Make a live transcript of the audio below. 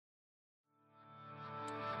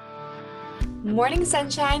Morning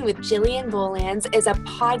Sunshine with Jillian Bolands is a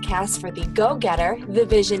podcast for the go-getter, the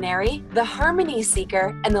visionary, the harmony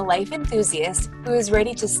seeker, and the life enthusiast who is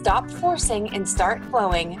ready to stop forcing and start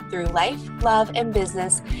flowing through life, love, and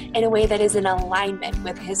business in a way that is in alignment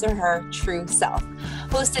with his or her true self.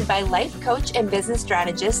 Hosted by life coach and business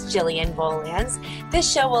strategist Jillian Bolands,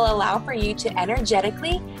 this show will allow for you to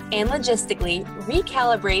energetically and logistically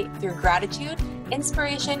recalibrate through gratitude,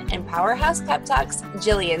 inspiration, and powerhouse pep talks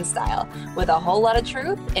Jillian style, with a whole lot of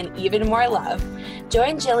truth and even more love.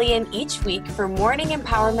 Join Jillian each week for morning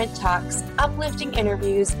empowerment talks, uplifting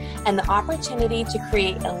interviews, and the opportunity to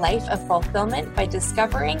create a life of fulfillment by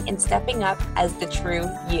discovering and stepping up as the true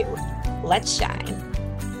you. Let's shine.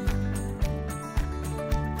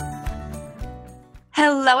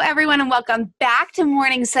 Hello, everyone, and welcome back to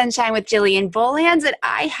Morning Sunshine with Jillian Bolands. And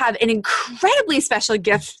I have an incredibly special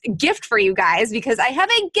gift for you guys because I have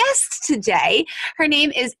a guest today. Her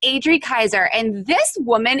name is Adri Kaiser, and this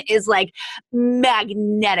woman is like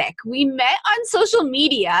magnetic. We met on social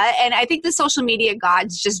media, and I think the social media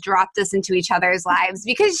gods just dropped us into each other's lives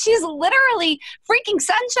because she's literally freaking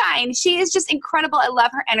sunshine. She is just incredible. I love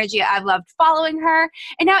her energy. I've loved following her.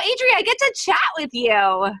 And now, Adri, I get to chat with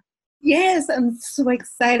you. Yes, I'm so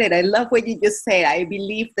excited. I love what you just said. I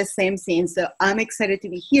believe the same thing. So I'm excited to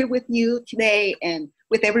be here with you today and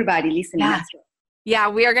with everybody listening. Yeah,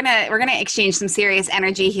 we're gonna exchange some serious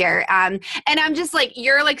energy here. And I'm just like,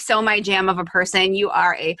 you're like so my jam of a person. You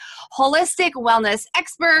are a holistic wellness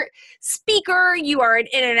expert, speaker. You are an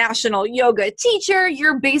international yoga teacher.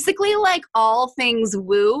 You're basically like all things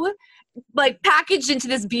woo, like packaged into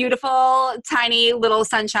this beautiful, tiny little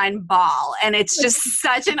sunshine ball. And it's just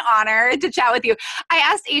such an honor to chat with you. I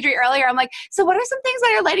asked Adri earlier, I'm like, so what are some things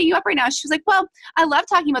that are lighting you up right now? She was like, well, I love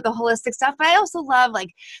talking about the holistic stuff, but I also love like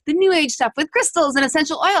the new age stuff with crystals and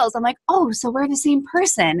essential oils. I'm like, oh, so we're the same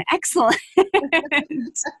person. Excellent.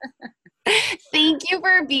 Thank you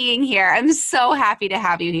for being here. I'm so happy to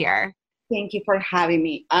have you here. Thank you for having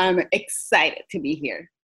me. I'm excited to be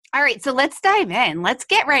here. All right, so let's dive in. Let's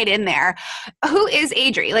get right in there. Who is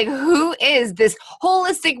Adri? Like, who is this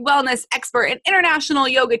holistic wellness expert and international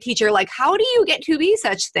yoga teacher? Like, how do you get to be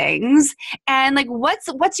such things? And like,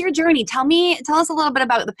 what's your journey? Tell us a little bit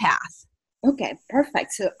about the path. Okay,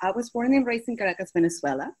 perfect. So I was born and raised in Caracas,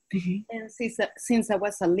 Venezuela. Mm-hmm. And since I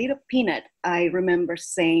was a little peanut, I remember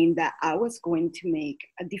saying that I was going to make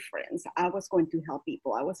a difference. I was going to help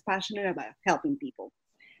people. I was passionate about helping people.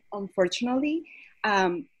 Unfortunately,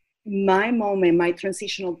 my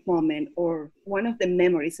transitional moment, or one of the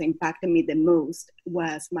memories that impacted me the most,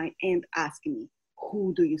 was my aunt asking me,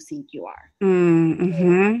 who do you think you are?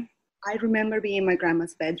 Mm-hmm. I remember being in my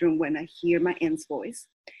grandma's bedroom when I hear my aunt's voice,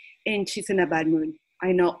 and she's in a bad mood.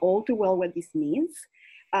 I know all too well what this means.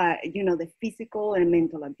 The physical and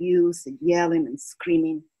mental abuse, the yelling and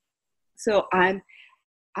screaming. So I'm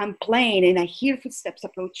playing, and I hear footsteps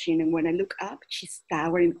approaching, and when I look up, she's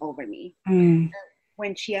towering over me.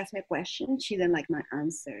 When she asked me a question, she didn't like my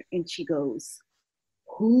answer. And she goes,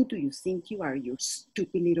 who do you think you are, you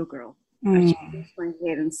stupid little girl? And she pulls my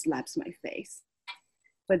hair and slaps my face.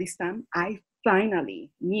 But this time, I finally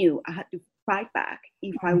knew I had to fight back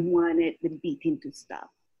if I wanted the beating to stop.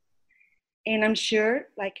 And I'm sure,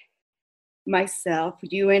 like myself,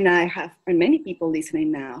 you and I have, and many people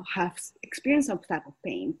listening now, have experienced some type of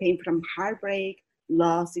pain from heartbreak,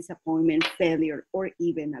 loss, disappointment, failure, or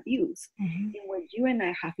even abuse. Mm-hmm. And what you and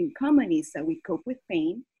I have in common is that we cope with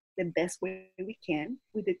pain the best way we can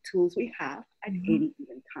with the tools we have at any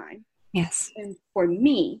given time. Yes. And for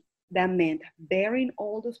me, that meant bearing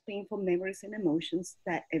all those painful memories and emotions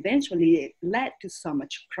that eventually led to so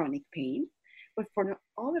much chronic pain. But for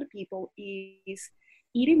other people, is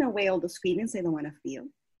eating away all those feelings they don't want to feel.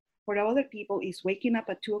 For other people, is waking up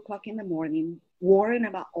at 2:00 in the morning, worrying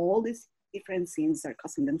about all these different things that are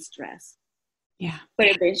causing them stress. Yeah. But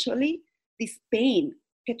eventually, this pain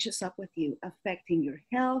catches up with you, affecting your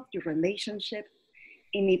health, your relationship,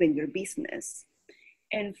 and even your business.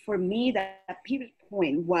 And for me, that pivot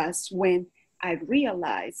point was when I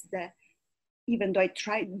realized that even though I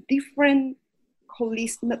tried different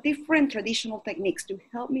traditional techniques to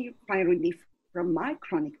help me find relief from my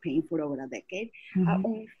chronic pain for over a decade, I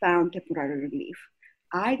only found temporary relief.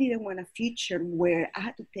 I didn't want a future where I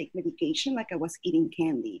had to take medication like I was eating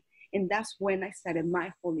candy. And that's when I started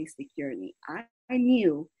my holistic journey. I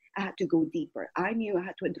knew I had to go deeper. I knew I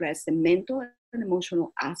had to address the mental and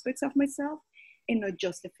emotional aspects of myself and not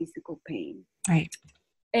just the physical pain. Right.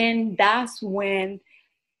 And that's when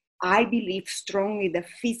I believe strongly that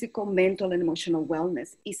physical, mental, and emotional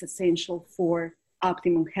wellness is essential for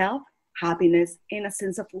optimum health, happiness, and a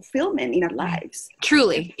sense of fulfillment in our lives.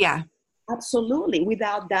 Truly, yeah. Absolutely.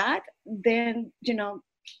 Without that, then,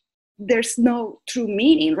 there's no true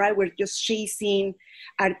meaning, right? We're just chasing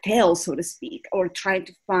our tail, so to speak, or trying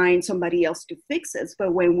to find somebody else to fix us.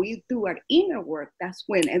 But when we do our inner work, that's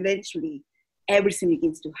when eventually everything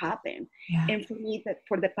begins to happen. Yeah. And for me, that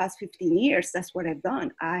for the past 15 years, that's what I've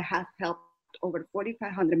done. I have helped over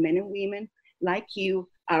 4,500 men and women like you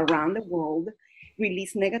around the world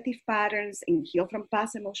release negative patterns and heal from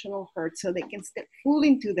past emotional hurt so they can step fully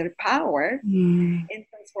into their power and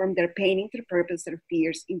transform their pain into purpose, their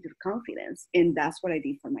fears into confidence. And that's what I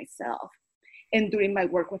did for myself. And during my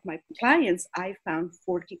work with my clients, I found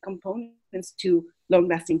 4 key components to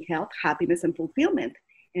long-lasting health, happiness, and fulfillment.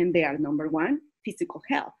 And they are: number 1, physical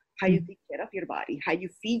health, how you take care of your body, how you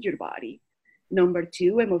feed your body. Number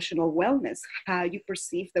 2, emotional wellness, how you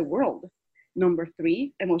perceive the world. Number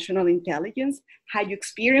 3, emotional intelligence, how you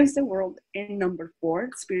experience the world. And number 4,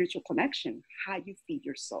 spiritual connection, how you feed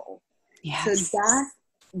your soul. Yes. So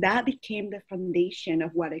that became the foundation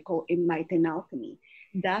of what I call Enlightened Alchemy.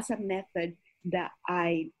 That's a method that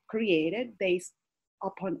I created based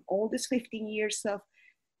upon all these 15 years of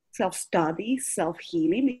self-study,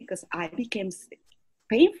 self-healing, because I became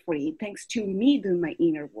pain-free thanks to me doing my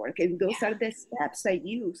inner work. And those are the steps I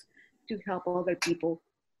use to help other people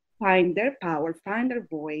find their power, find their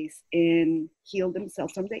voice, and heal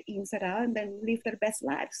themselves from the inside out, and then live their best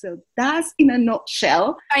life. So that's in a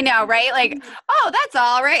nutshell. I know, right? Like, oh, that's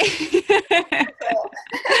all right.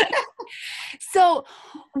 So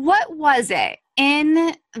what was it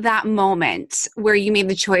in that moment where you made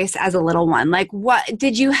the choice as a little one? Like, what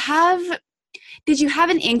did you have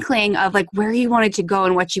an inkling of, like, where you wanted to go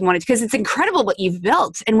and what you wanted? Because it's incredible what you've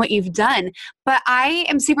built and what you've done. But I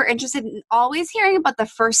am super interested in always hearing about the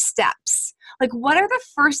first steps. Like, what are the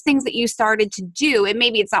first things that you started to do? And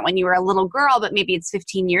maybe it's not when you were a little girl, but maybe it's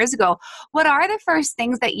 15 years ago. What are the first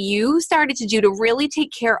things that you started to do to really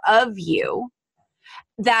take care of you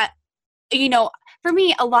that, for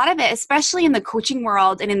me, a lot of it, especially in the coaching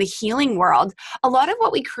world and in the healing world, a lot of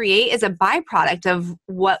what we create is a byproduct of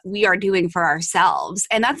what we are doing for ourselves.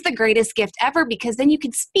 And that's the greatest gift ever, because then you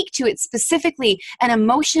can speak to it specifically and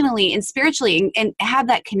emotionally and spiritually and have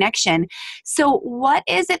that connection. So what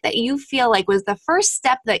is it that you feel like was the first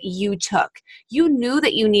step that you took? You knew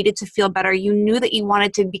that you needed to feel better. You knew that you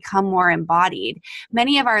wanted to become more embodied.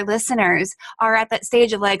 Many of our listeners are at that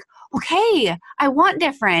stage of like, okay, I want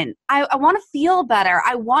different. I want to feel better.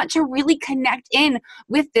 I want to really connect in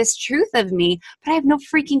with this truth of me, but I have no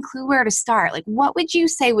freaking clue where to start. Like, what would you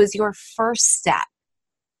say was your first step?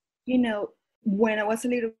 When I was a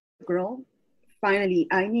little girl, finally,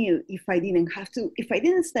 I knew if I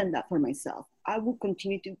didn't stand up for myself, I would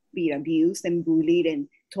continue to be abused and bullied and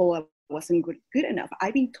told I wasn't good enough.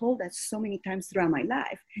 I've been told that so many times throughout my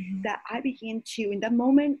life that I began to, in that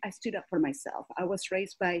moment, I stood up for myself. I was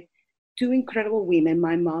raised by 2 incredible women,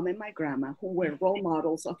 my mom and my grandma, who were role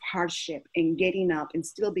models of hardship and getting up and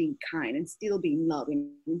still being kind and still being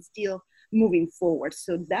loving and still moving forward.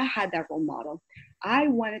 So that had that role model. I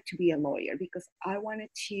wanted to be a lawyer because I wanted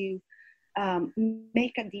to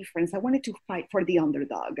make a difference. I wanted to fight for the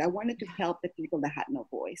underdog. I wanted to help the people that had no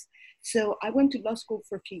voice. So I went to law school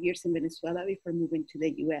for a few years in Venezuela before moving to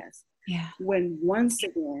the US. Yeah. When once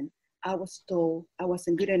again, I was told I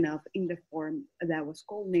wasn't good enough in the form that I was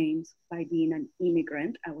called names by being an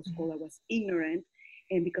immigrant. I was told I was ignorant.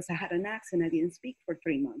 And because I had an accent, I didn't speak for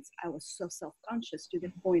 3 months. I was so self-conscious to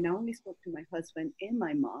the point I only spoke to my husband and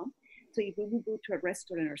my mom. So if we would go to a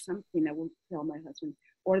restaurant or something, I would tell my husband,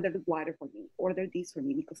 order the water for me, order this for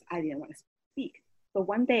me, because I didn't want to speak. But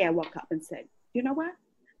one day I woke up and said, you know what?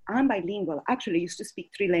 I'm bilingual. Actually, I used to speak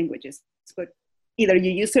 3 languages, but either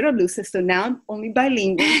you use it or lose it. So now I'm only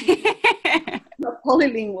bilingual, not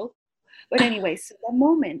polylingual. But anyway, so that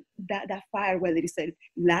moment, that fire, whether it's a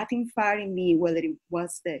Latin fire in me, whether it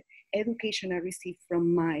was the education I received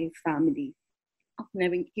from my family, of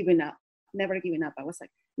never giving up. I was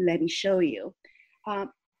like, let me show you.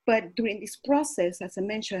 But during this process, as I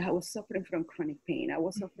mentioned, I was suffering from chronic pain. I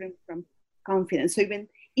was suffering from confidence. So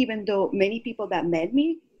even though many people that met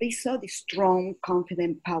me, they saw this strong,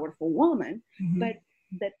 confident, powerful woman, but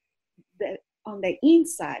on the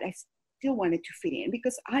inside, I still wanted to fit in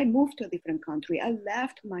because I moved to a different country. I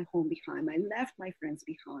left my home behind. I left my friends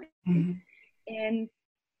behind. And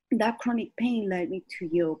that chronic pain led me to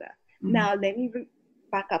yoga. Now, let me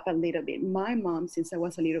back up a little bit. My mom, since I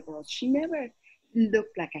was a little girl, she never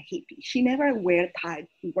looked like a hippie. She never wore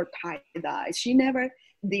tie-dyes. She never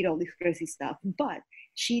did all this crazy stuff, but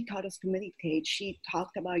she taught us to meditate. She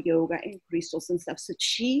talked about yoga and crystals and stuff. So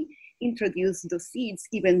she introduce those seeds,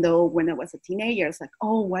 even though when I was a teenager, it's like,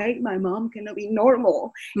 oh, why my mom cannot be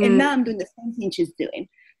normal? And now I'm doing the same thing she's doing.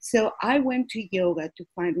 So I went to yoga to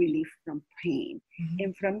find relief from pain.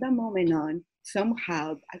 And from that moment on,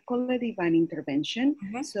 somehow, I call it divine intervention.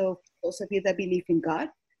 So those of you that believe in God,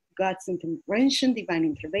 God's intervention, divine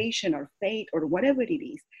intervention, or fate, or whatever it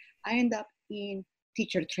is, I end up in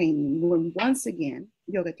teacher training. When once again,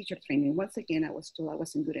 yoga teacher training, once again, I was told I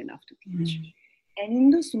wasn't good enough to teach. And in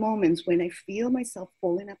those moments when I feel myself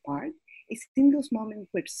falling apart, it's in those moments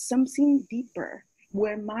where something deeper,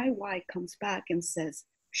 where my why comes back and says,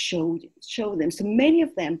 show them. So many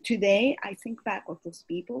of them today, I think back of those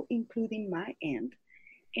people, including my aunt,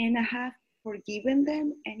 and I have forgiven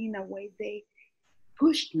them. And in a way, they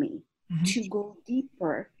pushed me to go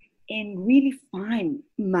deeper and really find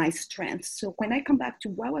my strength. So when I come back to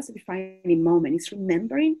what was the defining moment, it's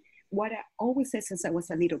remembering what I always said since I was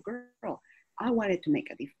a little girl. I wanted to make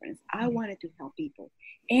a difference. I wanted to help people.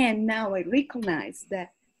 And now I recognize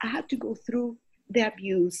that I had to go through the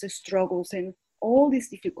abuse, the struggles, and all these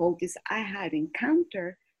difficulties I had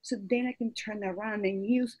encountered, so then I can turn around and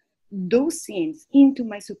use those things into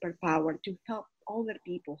my superpower to help other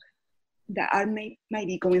people that are might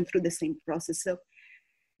be going through the same process. So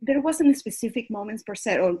there wasn't specific moments per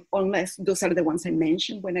se, or unless those are the ones I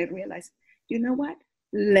mentioned, when I realized, you know what?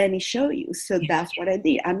 Let me show you. So that's what I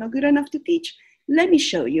did. I'm not good enough to teach. Let me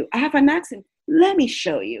show you. I have an accent. Let me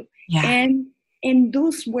show you. Yeah. And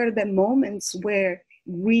those were the moments where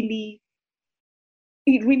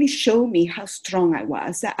it really showed me how strong I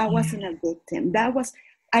was, that I wasn't a victim.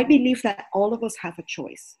 I believe that all of us have a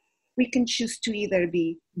choice. We can choose to either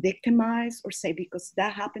be victimized or say, because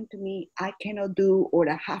that happened to me, I cannot do, or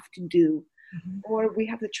I have to do. Or we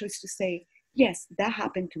have the choice to say, yes, that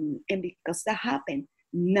happened to me. And because that happened,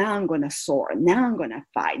 now I'm going to soar. Now I'm going to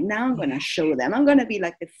fight. Now I'm going to show them. I'm going to be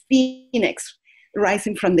like the phoenix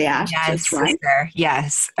rising from the ashes, yes, right? Sister.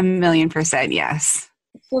 Yes, 1,000,000%, yes.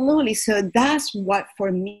 Absolutely. So that's what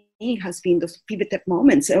for me has been those pivotal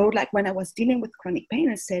moments. Or like when I was dealing with chronic pain,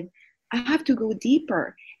 I said, I have to go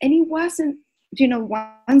deeper. And it wasn't,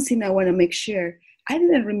 one thing I want to make sure, I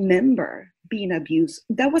didn't remember being abused.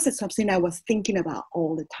 That wasn't something I was thinking about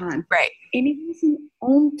all the time. Right. And it wasn't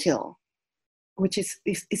until, which is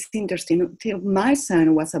interesting, until my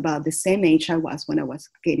son was about the same age I was when I was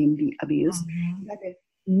getting the abuse, that the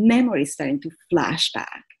memory starting to flash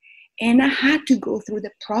back. And I had to go through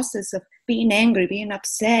the process of being angry, being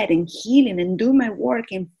upset, and healing, and do my work,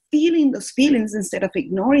 and feeling those feelings instead of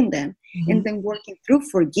ignoring them, and then working through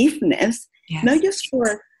forgiveness, not just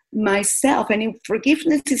for myself. And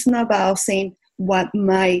forgiveness is not about saying what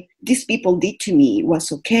these people did to me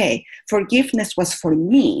was okay. Forgiveness was for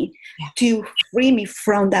me to free me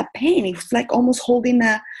from that pain. It's like almost holding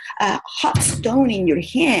a hot stone in your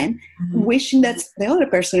hand, wishing that the other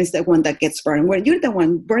person is the one that gets burned, where you're the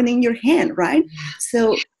one burning your hand, right?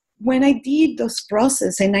 So when I did those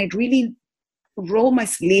process and I really rolled my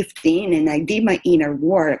sleeve in and I did my inner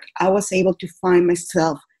work, I was able to find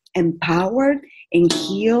myself empowered and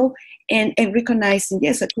healed, and recognizing,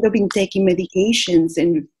 yes, I could have been taking medications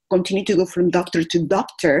and continue to go from doctor to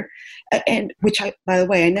doctor, and which by the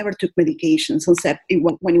way, I never took medications except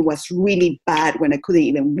when it was really bad, when I couldn't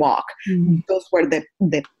even walk. Those were the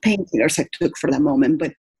painkillers I took for that moment,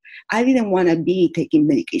 but I didn't want to be taking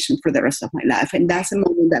medication for the rest of my life. And that's a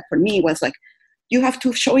moment that for me was like, you have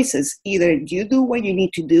two choices. Either you do what you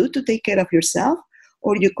need to do to take care of yourself,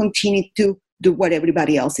 or you continue to do what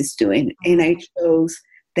everybody else is doing. And I chose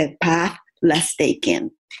the path less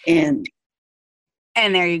taken. And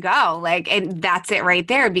there you go. And that's it right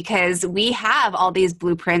there, because we have all these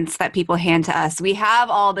blueprints that people hand to us. We have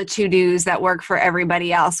all the to-dos that work for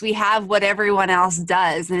everybody else. We have what everyone else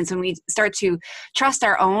does. And it's when we start to trust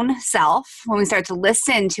our own self, when we start to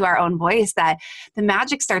listen to our own voice, that the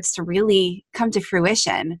magic starts to really come to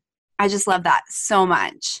fruition. I just love that so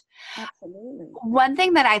much. Absolutely. One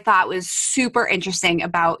thing that I thought was super interesting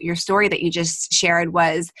about your story that you just shared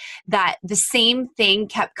was that the same thing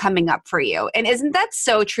kept coming up for you. And isn't that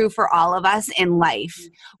so true for all of us in life,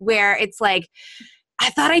 where it's like, I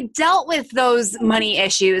thought I dealt with those money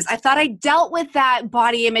issues. I thought I dealt with that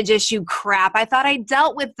body image issue crap. I thought I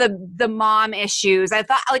dealt with the mom issues. I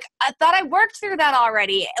thought I worked through that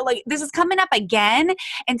already. This is coming up again.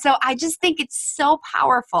 And so I just think it's so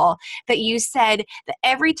powerful that you said that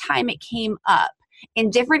every time it came up in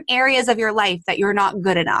different areas of your life that you're not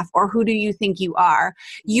good enough, or who do you think you are,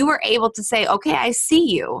 you were able to say, okay, I see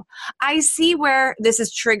you. I see where this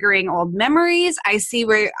is triggering old memories. I see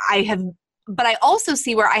where but I also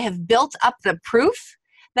see where I have built up the proof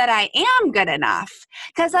that I am good enough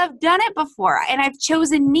because I've done it before and I've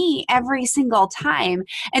chosen me every single time.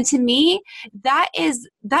 And to me, that is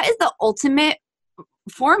the ultimate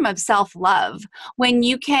form of self-love, when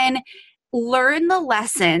you can learn the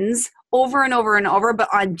lessons over and over and over, but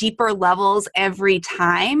on deeper levels every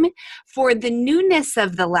time for the newness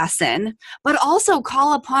of the lesson, but also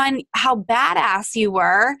call upon how badass you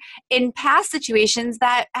were in past situations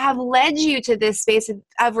that have led you to this space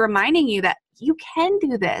of reminding you that you can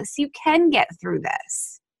do this, you can get through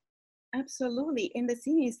this. Absolutely. And the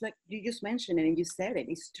thing is, like you just mentioned it and you said it,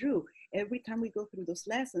 it's true. Every time we go through those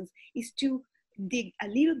lessons is to dig a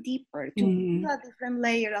little deeper, to peel a different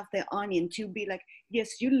layer of the onion, to be like,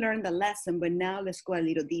 yes, you learned the lesson, but now let's go a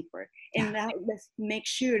little deeper. And now let's make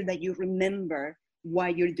sure that you remember why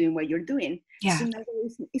you're doing what you're doing. Yeah. So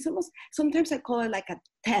it's almost, sometimes I call it like a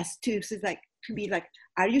test too. So it's like, to be like,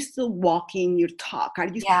 are you still walking your talk? Are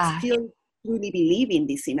you still really believing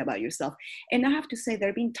this thing about yourself? And I have to say, there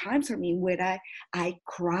have been times for me where I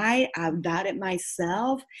cried, I've doubted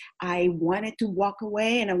myself, I wanted to walk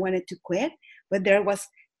away and I wanted to quit. But there was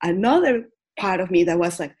another part of me that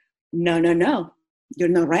was like, no, you're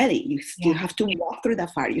not ready. You still have to walk through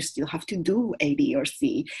that fire. You still have to do A, B, or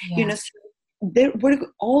C. You know, so we're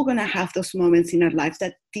all going to have those moments in our lives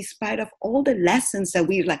that despite of all the lessons that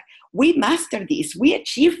we're like, we mastered this, we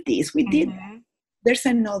achieved this, we did that. There's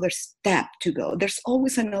another step to go. There's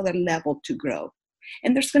always another level to grow.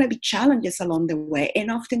 And there's going to be challenges along the way. And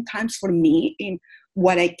oftentimes for me, in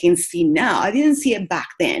what I can see now, I didn't see it back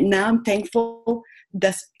then. Now I'm thankful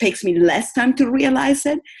that takes me less time to realize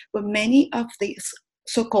it. But many of these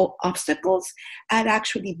so-called obstacles are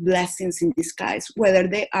actually blessings in disguise, whether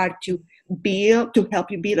they are to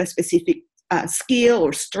help you build a specific skill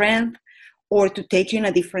or strength, or to take you in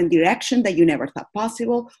a different direction that you never thought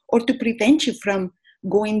possible, or to prevent you from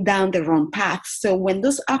going down the wrong path. So when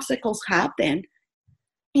those obstacles happen,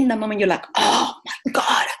 in the moment you're like, oh my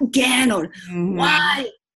God, again, or why?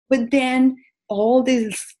 But then all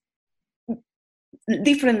these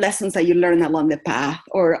different lessons that you learn along the path,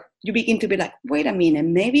 or you begin to be like, wait a minute,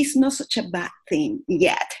 maybe it's not such a bad thing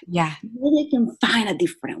yet. Yeah. Maybe I can find a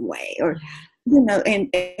different way, or you know,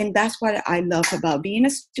 and that's what I love about being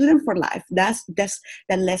a student for life. That's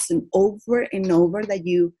the lesson over and over that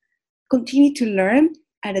you continue to learn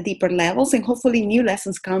at a deeper levels, and hopefully new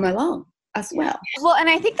lessons come along as well. Well, and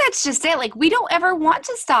I think that's just it. Like, we don't ever want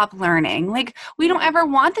to stop learning. Like, we don't ever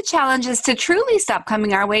want the challenges to truly stop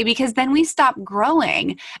coming our way, because then we stop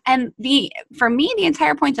growing. And for me, the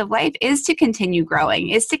entire point of life is to continue growing,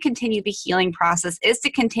 is to continue the healing process, is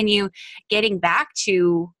to continue getting back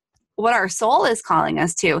to what our soul is calling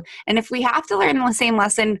us to. And if we have to learn the same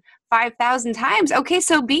lesson 5,000 times, okay,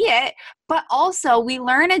 so be it. But also we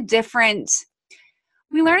learn a different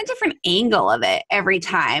angle of it every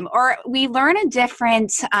time, or we learn we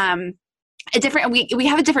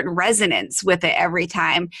have a different resonance with it every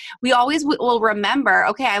time. We always will remember,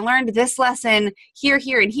 okay, I learned this lesson here,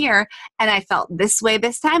 and here, and I felt this way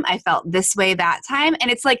this time, I felt this way that time. And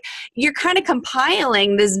it's like you're kind of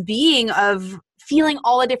compiling this being of feeling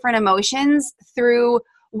all the different emotions through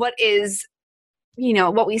what is, you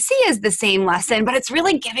know, what we see as the same lesson, but it's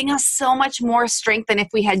really giving us so much more strength than if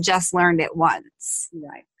we had just learned it once.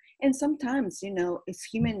 Right. And sometimes, you know, it's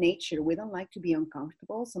human nature. We don't like to be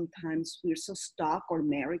uncomfortable. Sometimes we're so stuck or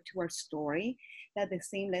married to our story that the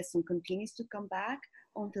same lesson continues to come back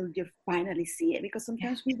until you finally see it. Because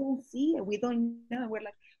sometimes we don't see it. We don't know. We're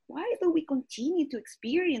like, why do we continue to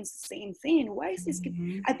experience the same thing? Why is this?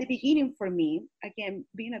 At the beginning for me, again,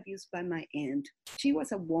 being abused by my aunt, she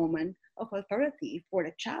was a woman of authority for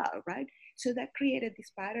a child, right? So that created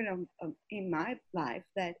this pattern in my life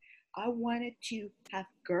that I wanted to have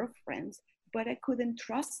girlfriends, but I couldn't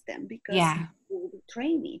trust them because they would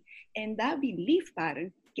betray me. And that belief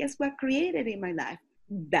pattern, guess what created in my life?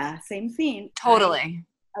 That same thing. Totally.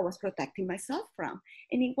 I was protecting myself from.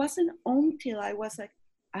 And it wasn't until I was like,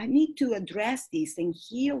 I need to address this and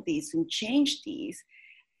heal this and change these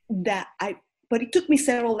but it took me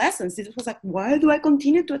several lessons. It was like, why do I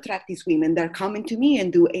continue to attract these women that are coming to me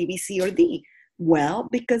and do A, B, C, or D? Well,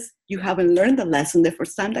 because you haven't learned the lesson the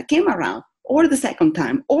first time that came around, or the second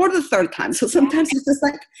time, or the third time. So sometimes it's just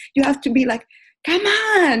like, you have to be like, come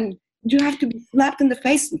on. You have to be slapped in the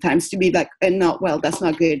face sometimes to be like, no, well, that's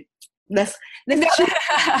not good. Let's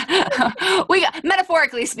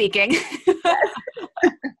metaphorically speaking.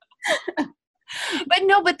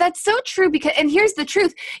 But that's so true, and here's the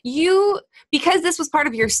truth. Because this was part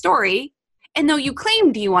of your story, and though you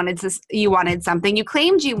claimed you wanted something, you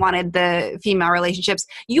claimed you wanted the female relationships,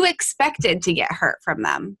 you expected to get hurt from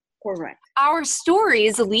them. Correct. Our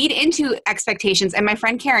stories lead into expectations. And my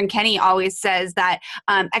friend Karen Kenny always says that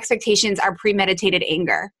expectations are premeditated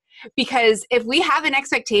anger. Because if we have an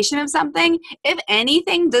expectation of something, if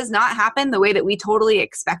anything does not happen the way that we totally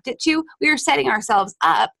expect it to, we are setting ourselves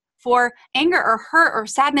up for anger or hurt or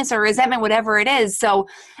sadness or resentment, whatever it is. So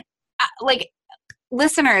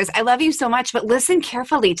listeners, I love you so much, but listen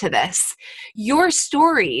carefully to this. Your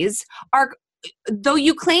stories are, though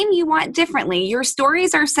you claim you want differently, your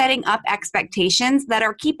stories are setting up expectations that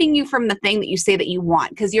are keeping you from the thing that you say that you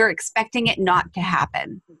want because you're expecting it not to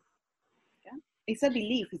happen. It's a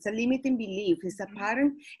belief. It's a limiting belief. It's a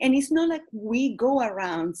pattern. And it's not like we go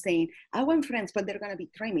around saying, I want friends, but they're going to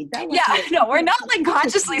betray me. No, we're not like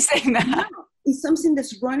consciously saying that. No, it's something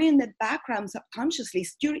that's running in the background subconsciously.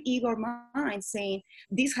 It's your ego mind saying,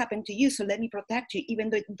 this happened to you, so let me protect you, even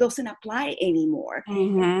though it doesn't apply anymore.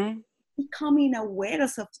 Mm-hmm. Becoming aware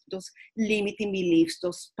of those limiting beliefs,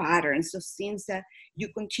 those patterns, those things that you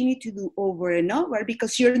continue to do over and over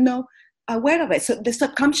because you're not aware of it. So the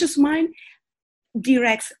subconscious mind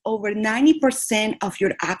directs over 90% of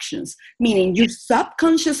your actions, meaning your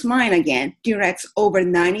subconscious mind, again, directs over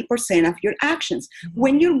 90% of your actions. Mm-hmm.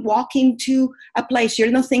 When you're walking to a place,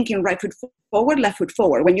 you're not thinking right foot forward, left foot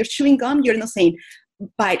forward. When you're chewing gum, you're not saying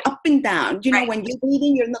bite up and down. You know, when you're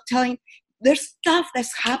reading, you're not telling, there's stuff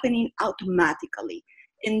that's happening automatically.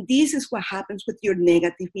 And this is what happens with your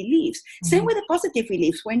negative beliefs. Mm-hmm. Same with the positive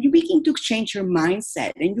beliefs. When you begin to change your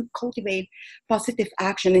mindset and you cultivate positive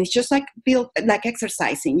action, and it's just like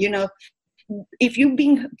exercising, you know, if you've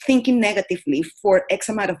been thinking negatively for X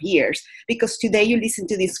amount of years, because today you listen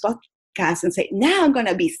to this podcast and say, now I'm going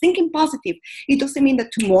to be thinking positive. It doesn't mean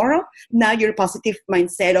that tomorrow, now your positive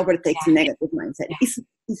mindset overtakes the negative mindset.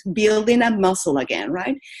 It's building a muscle again,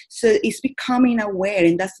 right? So it's becoming aware,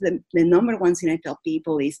 and that's the number one thing I tell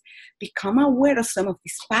people is become aware of some of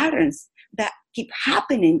these patterns that keep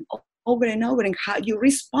happening over and over, and how you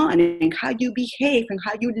respond and how you behave and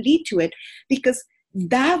how you lead to it, because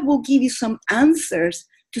that will give you some answers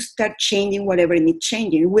to start changing whatever needs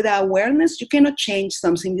changing. With awareness, you cannot change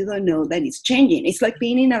something you don't know that is changing. It's like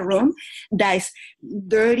being in a room that is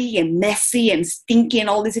dirty and messy and stinky and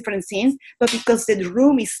all these different things, but because the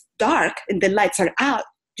room is dark and the lights are out,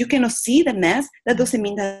 you cannot see the mess. That doesn't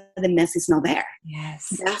mean that the mess is not there. Yes.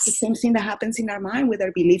 That's the same thing that happens in our mind with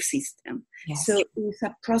our belief system. Yes. So it's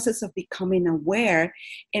a process of becoming aware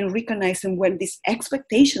and recognizing when these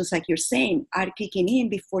expectations, like you're saying, are kicking in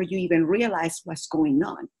before you even realize what's going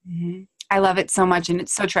on. Mm-hmm. I love it so much. And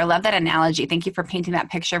it's so true. I love that analogy. Thank you for painting that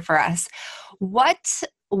picture for us. What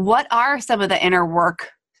are some of the inner work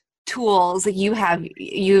tools that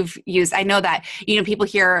you've used? I know that, you know, people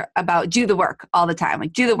hear about do the work all the time,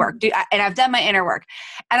 like do the work, and I've done my inner work,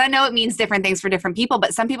 and I know it means different things for different people,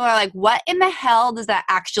 but some people are like, what in the hell does that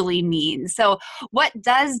actually mean? So what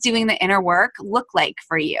does doing the inner work look like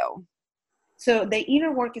for you? So the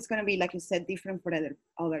inner work is going to be, like you said, different for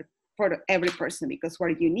every person, because we're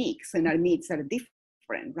unique and our needs are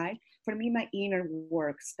different, right? For me, my inner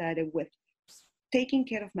work started with taking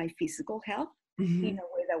care of my physical health, mm-hmm. in a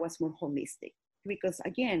way that was more holistic. Because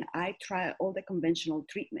again, I tried all the conventional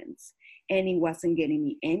treatments and it wasn't getting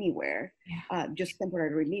me anywhere, just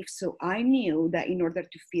temporary relief. So I knew that in order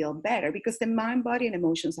to feel better, because the mind, body, and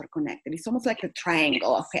emotions are connected. It's almost like a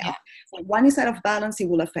triangle of health. When one is out of balance, it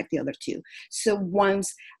will affect the other two. So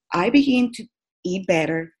once I begin to eat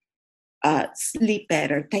better, sleep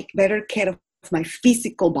better, take better care of my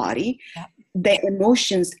physical body, the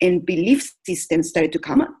emotions and belief systems started to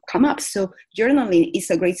come up. So journaling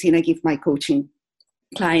is a great thing I give my coaching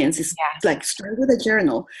clients. It's like start with a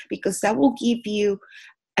journal, because that will give you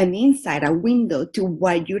an insight, a window to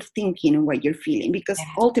what you're thinking and what you're feeling. Because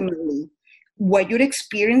ultimately, what you're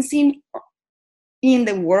experiencing in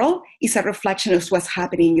the world is a reflection of what's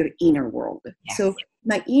happening in your inner world. Yes. So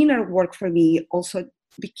my inner work for me also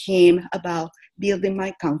became about building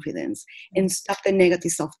my confidence and stop the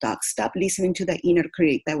negative self-talk, stop listening to the inner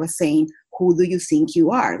critic that was saying, who do you think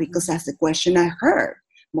you are? Because that's the question I heard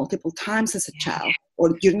multiple times as a child,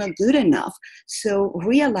 or you're not good enough. So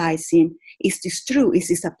realizing, is this true? Is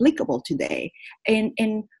this applicable today? And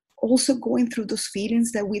also going through those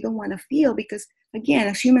feelings that we don't want to feel, because again,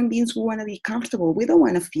 as human beings, we want to be comfortable. We don't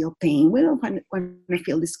want to feel pain. We don't want to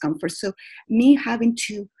feel discomfort. So me having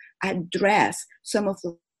to address some of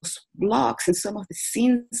those blocks and some of the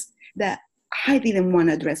sins that I didn't want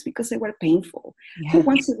to address because they were painful. Who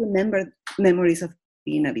wants to remember memories of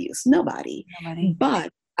being abused? Nobody. But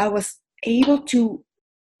I was able to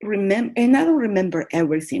remember, and I don't remember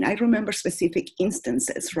everything. I remember specific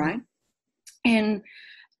instances, right? And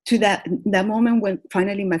to that moment when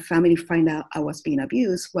finally my family find out I was being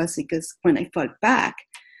abused was because when I fought back,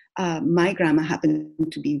 my grandma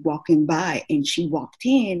happened to be walking by, and she walked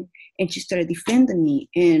in and she started defending me,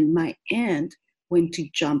 and my aunt went to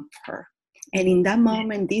jump her. And in that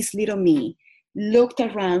moment, this little me looked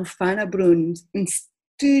around, found a broom, and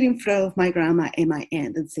stood in front of my grandma and my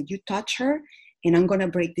aunt and said, "You touch her, and I'm going to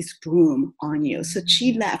break this broom on you." So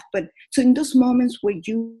she left. But so in those moments where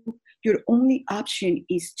your only option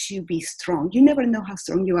is to be strong, you never know how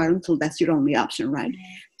strong you are until that's your only option, right?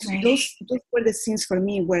 So those were the scenes for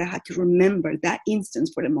me where I had to remember that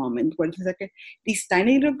instance for a moment, where it was like this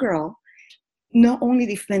tiny little girl, not only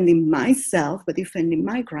defending myself, but defending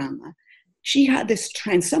my grandma. She had the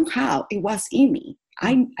strength. Somehow it was in me.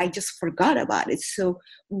 I just forgot about it. So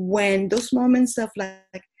when those moments of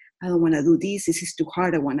like, I don't want to do this is too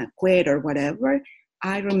hard, I want to quit or whatever,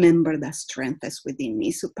 I remember that strength that's within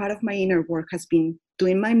me. So part of my inner work has been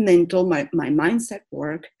doing my mental, my mindset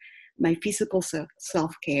work, my physical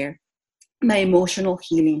self-care, my emotional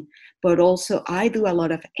healing, but also I do a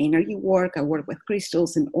lot of energy work. I work with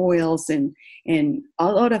crystals and oils and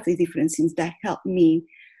a lot of the different things that help me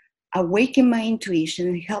awaken my intuition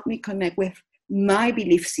and help me connect with my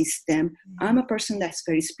belief system. I'm a person that's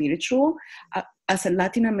very spiritual. As a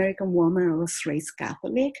Latin American woman, I was raised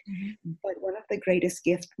Catholic, but one of the greatest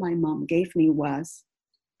gifts my mom gave me was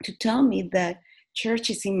to tell me that church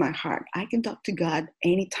is in my heart. I can talk to God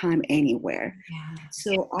anytime, anywhere. Yeah.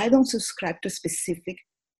 So I don't subscribe to a specific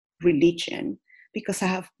religion because I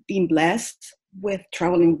have been blessed with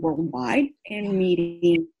traveling worldwide and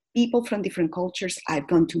meeting people from different cultures. I've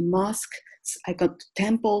gone to mosques, I got to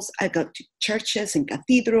temples, I got to churches and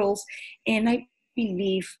cathedrals, and I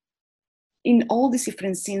believe in all these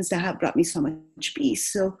different things that have brought me so much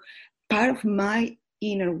peace. So part of my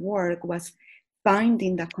inner work was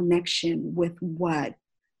finding that connection with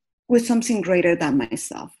something greater than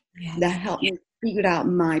myself that helped me figure out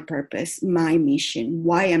my purpose, my mission,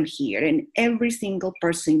 why I'm here. And every single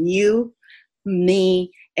person, you,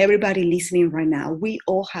 me, everybody listening right now, we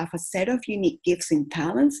all have a set of unique gifts and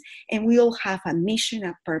talents, and we all have a mission,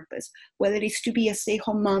 a purpose, whether it's to be a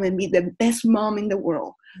stay-home mom and be the best mom in the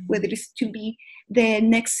world, whether it's to be the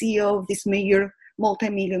next CEO of this major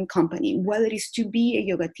multi-million company, whether it's to be a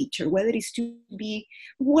yoga teacher, whether it's to be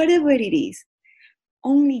whatever it is.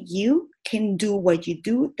 Only you can do what you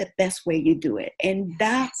do the best way you do it. And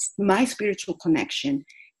that's my spiritual connection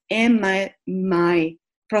and my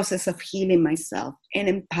process of healing myself and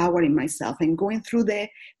empowering myself and walking through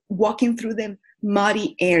the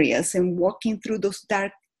muddy areas and walking through those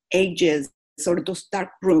dark ages or those dark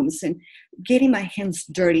rooms and getting my hands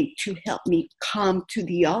dirty to help me come to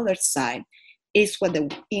the other side is what the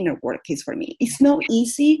inner work is for me. It's not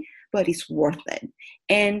easy, but it's worth it.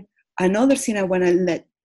 And another thing I want to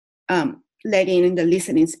let in the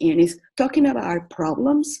listenings in is talking about our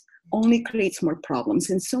problems only creates more problems.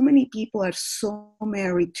 And so many people are so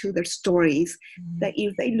married to their stories that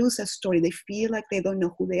if they lose a story, they feel like they don't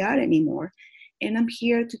know who they are anymore. And I'm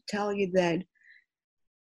here to tell you that,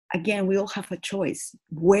 again, we all have a choice.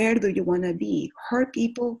 Where do you want to be? Hurt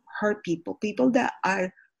people. People that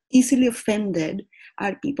are easily offended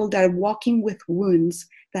are people that are walking with wounds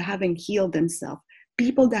that haven't healed themselves.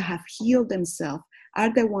 People that have healed themselves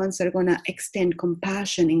are the ones that are going to extend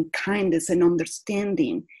compassion and kindness and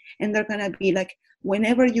understanding. And they're going to be like,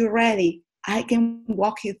 whenever you're ready, I can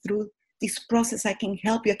walk you through this process. I can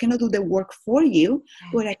help you. I cannot do the work for you,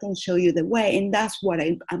 but I can show you the way. And that's what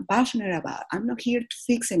I'm passionate about. I'm not here to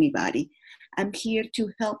fix anybody. I'm here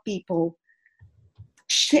to help people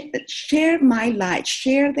share my light,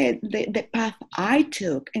 share the path I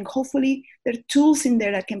took. And hopefully there are tools in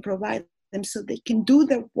there that can provide them so they can do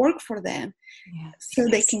the work for them,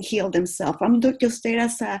 they can heal themselves. I'm not just there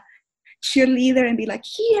as a cheerleader and be like,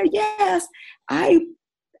 here, yes.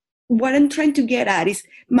 What I'm trying to get at is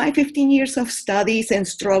my 15 years of studies and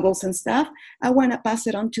struggles and stuff, I want to pass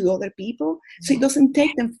it on to other people. So it doesn't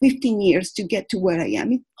take them 15 years to get to where I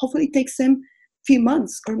am. It hopefully takes them a few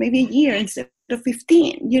months or maybe a year instead of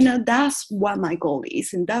 15. That's what my goal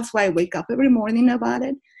is. And that's why I wake up every morning about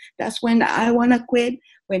it. That's when I want to quit.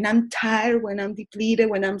 When I'm tired, when I'm depleted,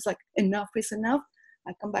 when I'm like, enough is enough,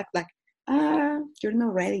 I come back like, you're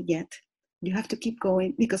not ready yet. You have to keep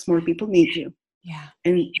going because more people need you. Yeah.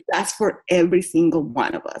 And that's for every single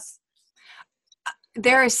one of us.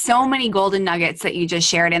 There are so many golden nuggets that you just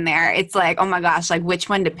shared in there. It's like, oh my gosh, like which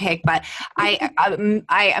one to pick. But I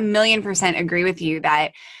 1,000,000% agree with you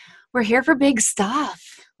that we're here for big stuff.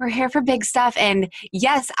 We're here for big stuff. And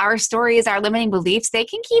yes, our stories, our limiting beliefs, they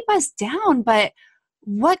can keep us down. But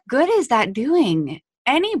what good is that doing?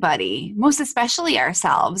 anybody, most especially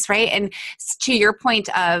ourselves, right? And to your point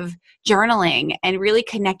of journaling and really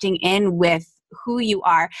connecting in with who you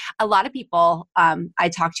are. A lot of people I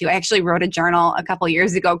talked to, I actually wrote a journal a couple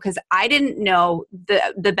years ago because I didn't know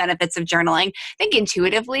the benefits of journaling. I think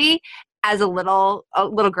intuitively, as a little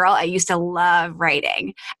girl, I used to love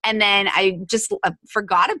writing. And then I just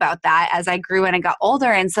forgot about that as I grew and I got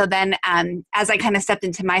older. And so then as I kind of stepped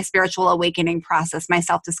into my spiritual awakening process, my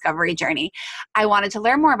self-discovery journey, I wanted to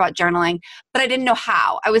learn more about journaling, but I didn't know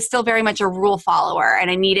how. I was still very much a rule follower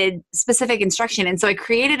and I needed specific instruction. And so I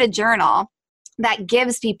created a journal that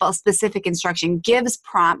gives people specific instruction, gives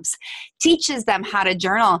prompts, teaches them how to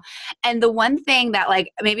journal. And the one thing that, like,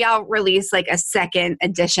 maybe I'll release like a second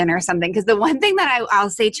edition or something, because the one thing that I'll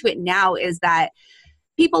say to it now is that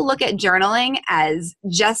people look at journaling as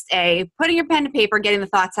just putting your pen to paper, getting the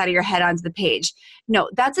thoughts out of your head onto the page. No,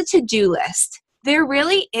 that's a to-do list. There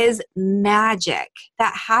really is magic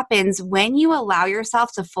that happens when you allow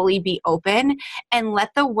yourself to fully be open and let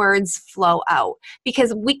the words flow out,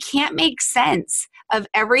 because we can't make sense of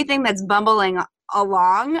everything that's bumbling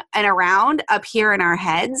along and around up here in our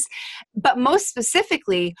heads. But most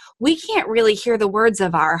specifically, we can't really hear the words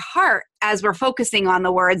of our heart as we're focusing on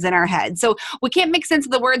the words in our head. So we can't make sense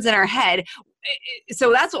of the words in our head.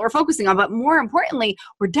 So that's what we're focusing on. But more importantly,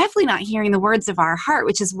 we're definitely not hearing the words of our heart,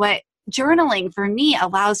 which is what journaling for me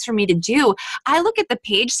allows for me to do. I look at the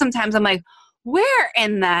page sometimes, I'm like, where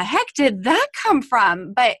in the heck did that come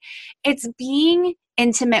from? But it's being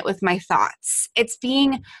intimate with my thoughts. It's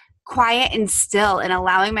being quiet and still and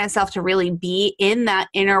allowing myself to really be in that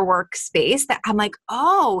inner work space that I'm like,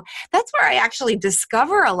 oh, that's where I actually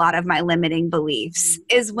discover a lot of my limiting beliefs,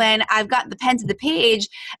 is when I've got the pen to the page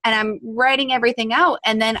and I'm writing everything out,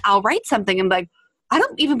 and then I'll write something and be like, I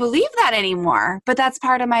don't even believe that anymore, but that's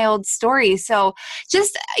part of my old story. So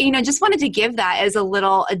just wanted to give that as a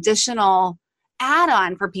little additional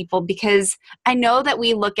add-on for people, because I know that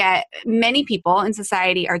we look at, many people in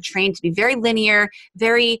society are trained to be very linear,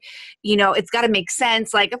 very, it's got to make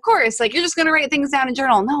sense. Like, of course, like you're just going to write things down in a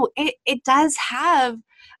journal. No, it does have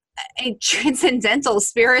a transcendental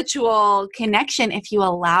spiritual connection if you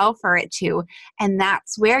allow for it to. And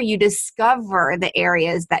that's where you discover the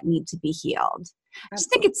areas that need to be healed. I just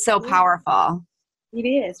think it's so powerful. It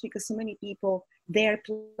is, because so many people, they're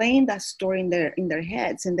playing that story in their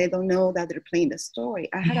heads and they don't know that they're playing the story.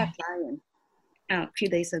 I had a client a few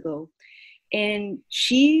days ago, and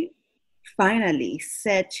she finally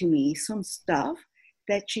said to me some stuff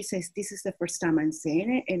that she says, this is the first time I'm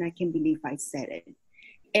saying it and I can't believe I said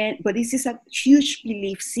it. But this is a huge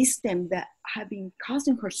belief system that have been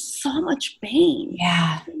causing her so much pain.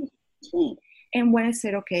 Yeah. And when I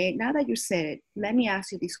said, okay, now that you said it, let me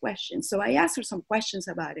ask you these questions. So I asked her some questions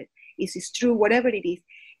about it. Is this true? Whatever it is.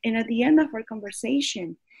 And at the end of our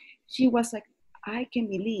conversation, she was like, I can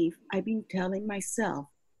believe I've been telling myself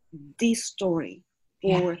this story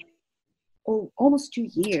for almost 2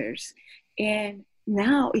 years. And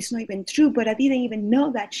now it's not even true, but I didn't even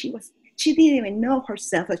know that she didn't even know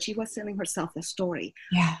herself that she was telling herself the story.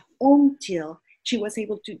 Yeah. Until she was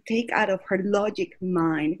able to take out of her logic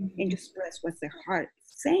mind and just express what the heart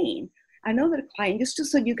is saying. Another client, just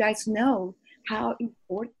so you guys know how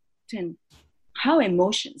important, how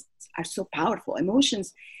emotions are so powerful.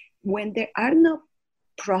 Emotions, when they are not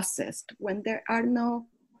processed, when there are no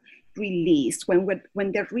released, when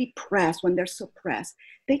they're repressed, when they're suppressed,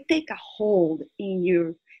 they take a hold in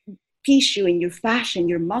your tissue, in your fascia, in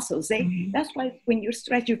your muscles. That's why when you're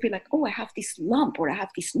stressed, you feel like, oh, I have this lump or I have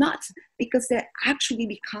these knots, because they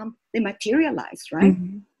actually they materialize, right?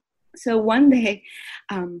 Mm-hmm. So one day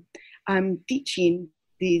I'm teaching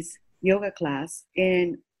this yoga class,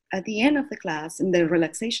 and at the end of the class, in the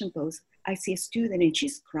relaxation pose, I see a student and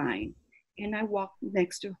she's crying. And I walk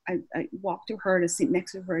to her to sit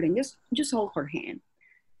next to her and just hold her hand.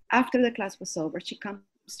 After the class was over, she comes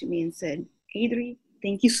to me and said, Adri,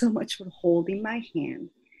 thank you so much for holding my hand.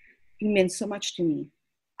 It meant so much to me.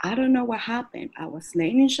 I don't know what happened. I was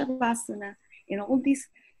laying in Shavasana and all these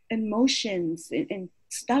emotions and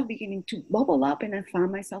stuff beginning to bubble up, and I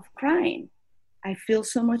found myself crying. I feel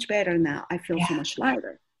so much better now. I feel so much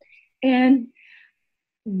lighter. And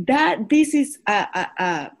this is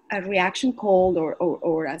a reaction called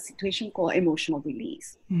or a situation called emotional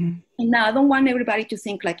release. Mm-hmm. And now I don't want everybody to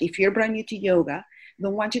think like, if you're brand new to yoga, I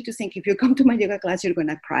don't want you to think if you come to my yoga class, you're going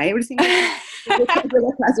to cry every single time.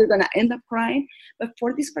 Yoga class, you're going to end up crying. But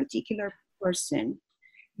for this particular person,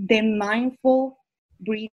 the mindful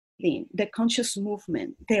breathing, the conscious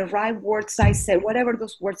movement, the right words I said, whatever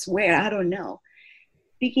those words were, I don't know,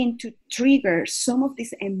 begin to trigger some of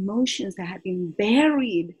these emotions that have been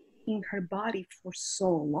buried in her body for so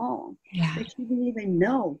long Yeah. that she didn't even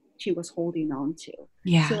know she was holding on to.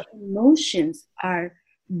 Yeah. So emotions are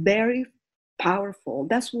very powerful.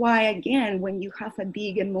 That's why, again, when you have a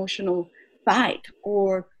big emotional fight,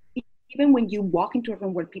 or even when you walk into a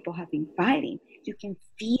room where people have been fighting, you can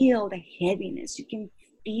feel the heaviness. You can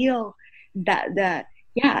feel the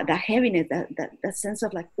heaviness, that sense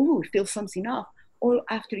of like, ooh, feel something off. Or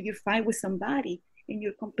after you fight with somebody and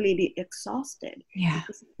you're completely exhausted, Yeah.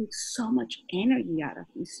 because it takes so much energy out of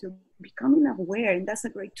you. So becoming aware, and that's a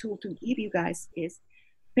great tool to give you guys, is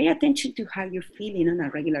pay attention to how you're feeling on a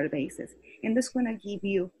regular basis. And that's going to give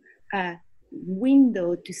you a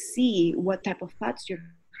window to see what type of thoughts you're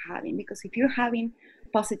having. Because if you're having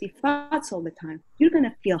positive thoughts all the time, you're going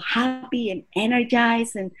to feel happy and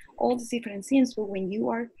energized and all these different things. But when you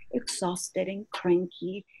are exhausted and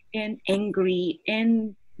cranky and angry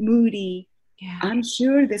and moody, I'm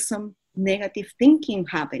sure there's some negative thinking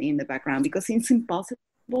happening in the background, because it's impossible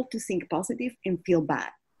to think positive and feel bad,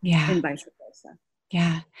 and vice versa.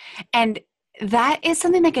 Yeah. And that is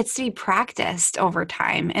something that gets to be practiced over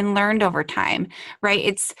time and learned over time,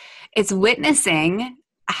 right? It's witnessing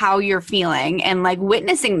how you're feeling and like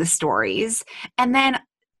witnessing the stories, and then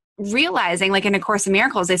realizing, like in A Course in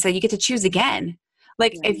Miracles, they say you get to choose again.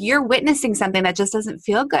 Like if you're witnessing something that just doesn't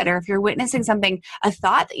feel good, or if you're witnessing something, a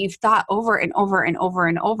thought that you've thought over and over and over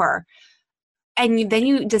and over, and then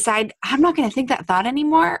you decide, I'm not going to think that thought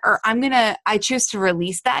anymore, or I choose to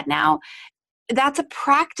release that now. That's a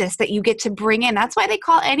practice that you get to bring in. That's why they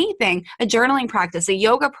call anything a journaling practice, a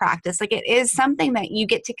yoga practice. Like it is something that you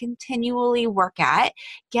get to continually work at,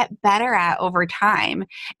 get better at over time.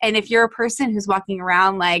 And if you're a person who's walking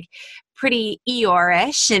around like pretty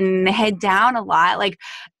Eeyore-ish and head down a lot, like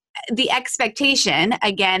the expectation,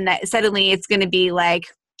 again, that suddenly it's going to be like,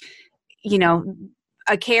 you know,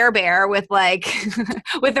 a Care Bear with like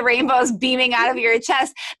with the rainbows beaming out of your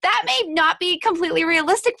chest, that may not be completely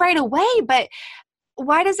realistic right away, but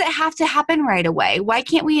why does it have to happen right away? Why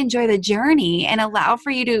can't we enjoy the journey and allow for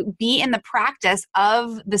you to be in the practice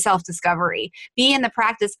of the self-discovery, be in the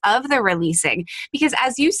practice of the releasing? Because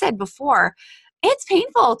as you said before, it's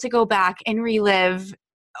painful to go back and relive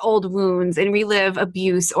old wounds and relive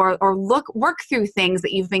abuse, or work through things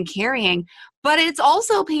that you've been carrying. But it's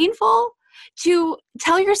also painful to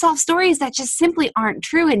tell yourself stories that just simply aren't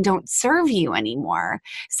true and don't serve you anymore.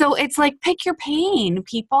 So it's like, pick your pain,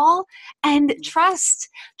 people, and trust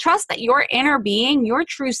that your inner being, your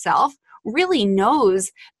true self, really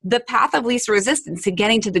knows the path of least resistance to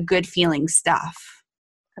getting to the good feeling stuff.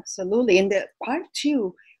 Absolutely. And the part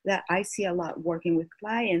too that I see a lot working with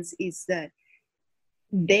clients is that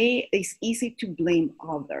it's easy to blame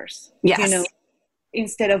others. Yes. You know,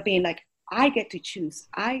 instead of being like, I get to choose.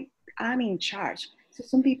 I'm in charge. So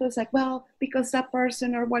some people it's like, well, because that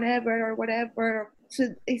person or whatever.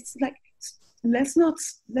 So it's like, let's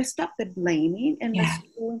stop the blaming, and let's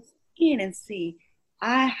go in and see,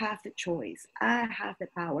 I have the choice. I have the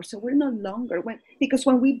power. So we're no longer, because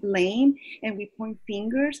when we blame and we point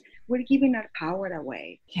fingers, we're giving our power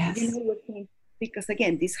away. Yes. You know, we're saying, because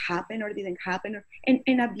again, this happened or didn't happen,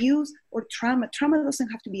 and abuse or trauma doesn't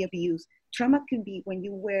have to be abuse. Trauma can be when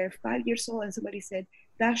you were 5 years old and somebody said,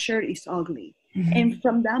 that shirt is ugly. Mm-hmm. And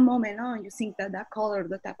from that moment on, you think that color,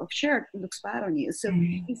 the type of shirt looks bad on you. So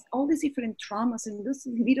it's all these different traumas and those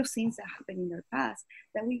little things that happen in our past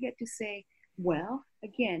that we get to say, well,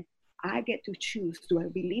 again, I get to choose. Do I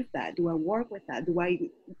believe that? Do I work with that?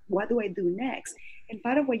 What do I do next? And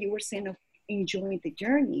part of what you were saying of enjoying the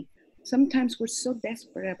journey, sometimes we're so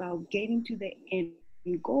desperate about getting to the end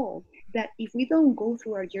goal that if we don't go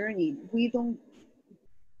through our journey, we don't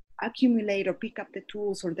accumulate or pick up the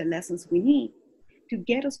tools or the lessons we need to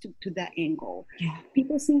get us to that end goal. Yeah.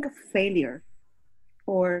 People think of failure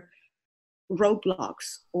or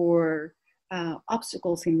roadblocks or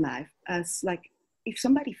obstacles in life as like, if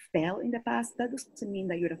somebody failed in the past, that doesn't mean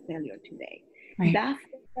that you're a failure today. Right. That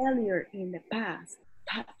failure in the past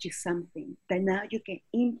taught you something that now you can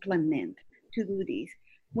implement to do this.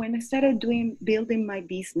 When I started building my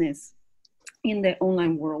business in the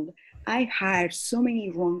online world, I hired so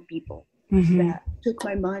many wrong people that took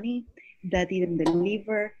my money, that didn't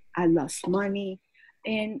deliver. I lost money.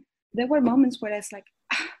 And there were moments where I was like,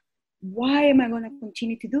 why am I going to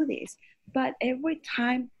continue to do this? But every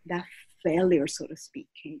time that failure, so to speak,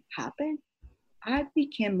 can happen, I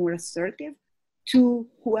became more assertive to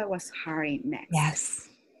who I was hiring next. Yes.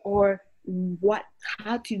 Or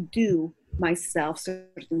how to do myself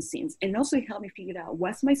certain things. And also it helped me figure out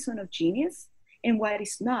what's my zone of genius and what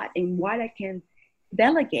is not, and what I can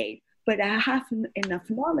delegate, but I have enough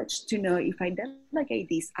knowledge to know if I delegate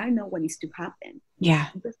this, I know what needs to happen. Yeah.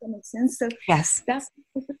 Does that make sense? So yes, that's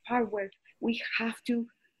the part where we have to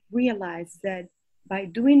realize that by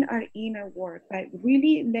doing our inner work, by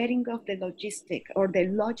really letting go of the logistic or the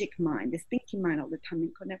logic mind, the thinking mind all the time,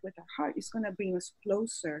 and connect with our heart, is going to bring us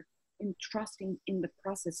closer and trusting in the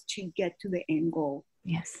process to get to the end goal.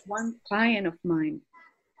 yes. One client of mine,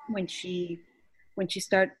 when she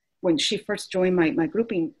first joined my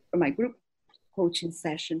group coaching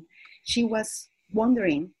session, she was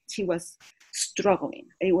wondering, she was struggling.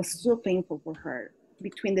 It was so painful for her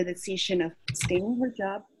between the decision of staying in her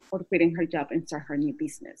job or quitting her job and start her new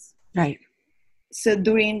business. Right. So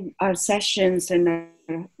during our sessions and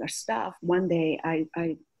our stuff, one day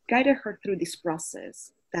I guided her through this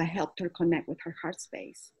process that helped her connect with her heart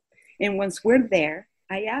space. And once we're there,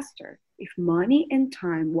 I asked her, if money and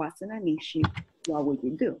time wasn't an issue, what would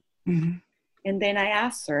you do? Mm-hmm. And then I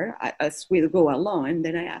asked her, as we go along, and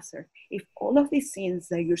then I asked her, if all of these things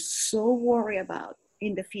that you're so worried about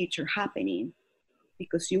in the future happening,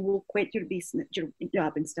 because you will quit your business, your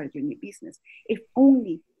job, and start your new business, if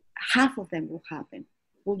only half of them will happen,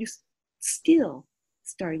 will you still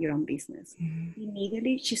start your own business? Mm-hmm.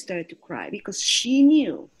 Immediately, she started to cry because she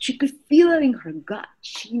knew, she could feel it in her gut.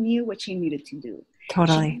 She knew what she needed to do.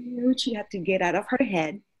 Totally. She knew she had to get out of her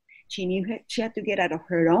head. She knew she had to get out of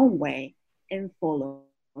her own way and follow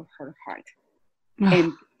her heart.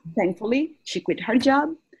 And thankfully, she quit her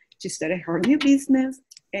job. She started her new business,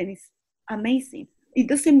 and it's amazing. It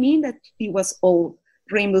doesn't mean that it was all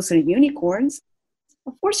rainbows and unicorns.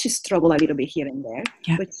 Of course, she struggled a little bit here and there,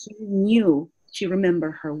 but she knew, she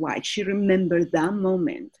remembered her why. She remembered that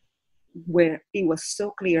moment where it was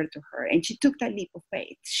so clear to her, and she took that leap of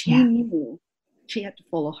faith. She knew she had to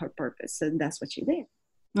follow her purpose, and that's what she did.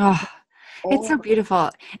 Oh, it's so beautiful.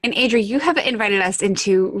 And Adri, you have invited us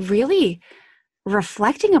into really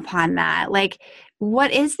reflecting upon that. Like,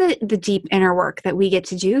 what is the deep inner work that we get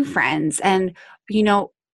to do, friends? And, you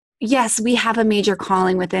know, yes, we have a major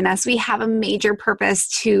calling within us. We have a major purpose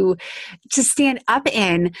to stand up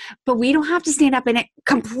in, but we don't have to stand up in it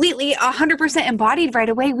completely 100% embodied right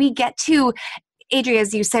away. We get to, Adri,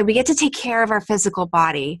 as you said, we get to take care of our physical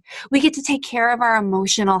body. We get to take care of our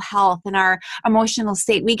emotional health and our emotional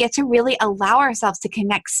state. We get to really allow ourselves to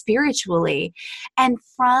connect spiritually. And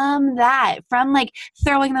from that, from like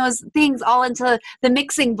throwing those things all into the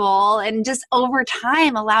mixing bowl and just over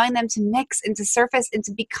time allowing them to mix and to surface and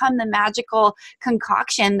to become the magical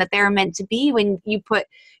concoction that they're meant to be when you put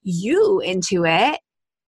you into it,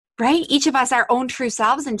 right? Each of us, our own true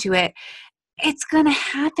selves into it. It's going to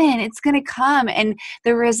happen. It's going to come, and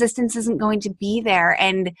the resistance isn't going to be there.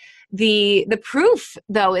 And the proof,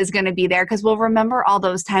 though, is going to be there, because we'll remember all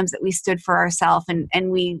those times that we stood for ourselves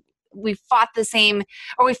and we fought the same,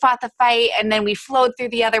 or we fought the fight, and then we flowed through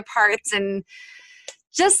the other parts and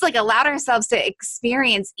just like allowed ourselves to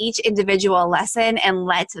experience each individual lesson and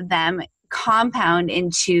let them compound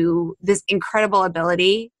into this incredible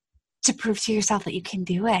ability to prove to yourself that you can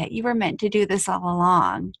do it. You were meant to do this all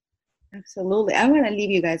along. Absolutely. I want to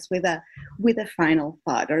leave you guys with a final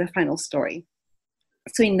thought or a final story.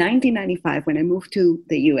 So in 1995, when I moved to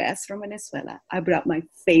the US from Venezuela, I brought my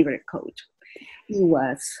favorite coat. It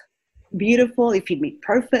was beautiful. It fit me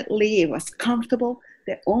perfectly. It was comfortable.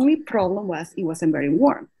 The only problem was it wasn't very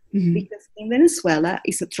warm, because in Venezuela,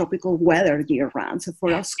 it's a tropical weather year round. So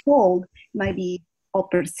for us, cold might be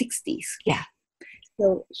upper 60s. Yeah.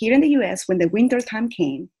 So here in the US, when the winter time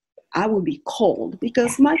came, I would be cold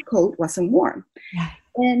because my coat wasn't warm. Yeah.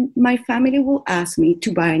 And my family will ask me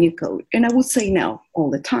to buy a new coat, and I would say no all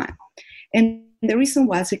the time. And the reason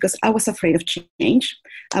was because I was afraid of change.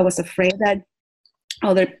 I was afraid that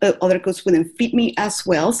other coats wouldn't fit me as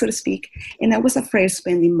well, so to speak. And I was afraid of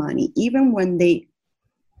spending money, even when they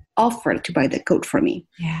offered to buy the coat for me.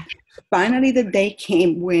 Yeah. Finally, the day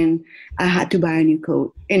came when I had to buy a new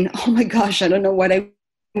coat. And oh my gosh, I don't know what I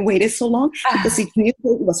waited so long, because it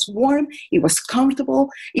was warm, it was comfortable,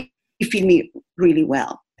 it fit me really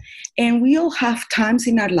well. And we all have times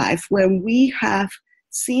in our life when we have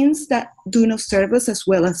sins that do not serve us as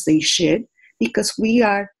well as they should, because we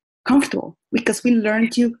are comfortable, because we learn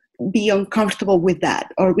to be uncomfortable with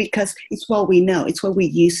that, or because it's what we know, it's what we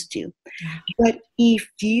used to. But if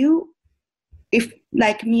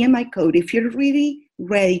like me and my coat, if you're really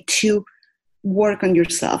ready to work on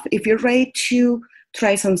yourself, if you're ready to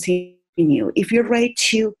try something new, if you're ready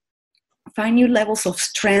to find new levels of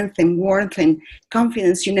strength and warmth and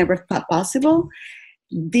confidence you never thought possible,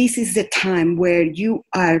 this is the time where you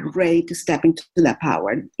are ready to step into that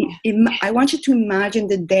power. I want you to imagine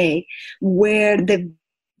the day where the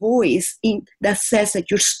voice that says that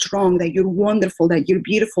you're strong, that you're wonderful, that you're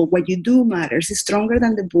beautiful, what you do matters is stronger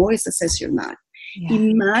than the voice that says you're not. Yeah.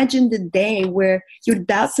 Imagine the day where your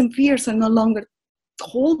doubts and fears are no longer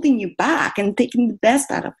holding you back and taking the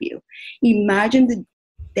best out of you. Imagine the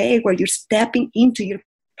day where you're stepping into your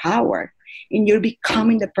power and you're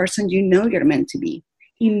becoming the person you know you're meant to be.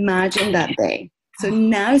 Imagine that day. So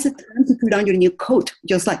now is the time to put on your new coat,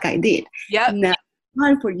 just like I did. Yep. Now it's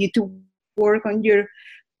time for you to work on your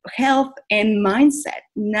health and mindset.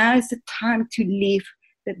 Now is the time to live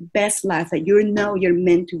the best life that you know you're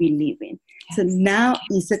meant to be living. Yes. So now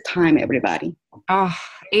is the time, everybody. Oh,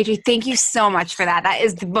 Adri, thank you so much for that. That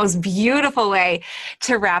is the most beautiful way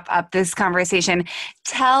to wrap up this conversation.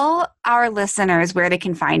 Tell our listeners where they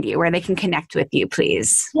can find you, where they can connect with you,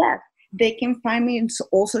 please. Yes. They can find me on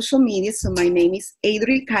all social media. So my name is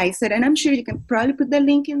Adri Kaiser, and I'm sure you can probably put the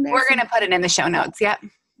link in there. We're going to put it in the show notes. Yep.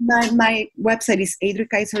 My website is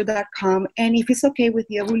adrikaiser.com. And if it's okay with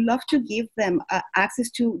you, I would love to give them access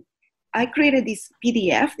to, I created this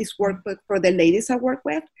PDF, this workbook for the ladies I work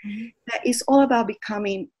with, that is all about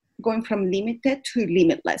going from limited to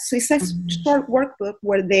limitless. So it's a short workbook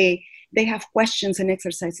where they have questions and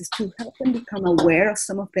exercises to help them become aware of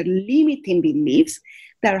some of their limiting beliefs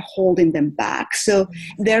that are holding them back. So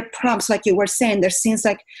their prompts, like you were saying, there's things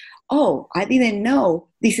like, oh, I didn't know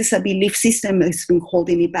this is a belief system that's been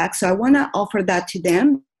holding me back. So I want to offer that to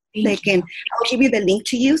them. I'll give you the link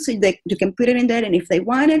to you so you can put it in there. And if they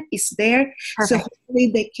want it, it's there. Perfect. So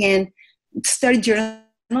hopefully they can start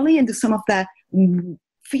journaling and do some of that,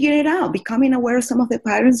 figure it out, becoming aware of some of the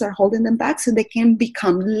patterns that are holding them back so they can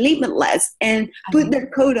become limitless and put their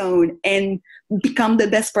coat on and become the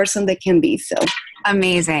best person they can be. So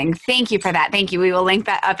amazing. Thank you for that. Thank you. We will link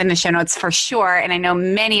that up in the show notes for sure. And I know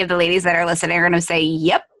many of the ladies that are listening are going to say,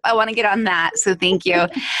 yep, I want to get on that. So thank you.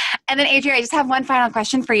 And then Adri, I just have one final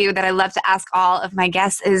question for you that I love to ask all of my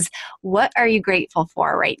guests is, what are you grateful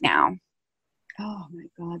for right now? Oh my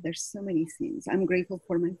God, there's so many things. I'm grateful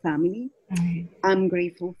for my family. I'm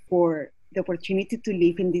grateful for the opportunity to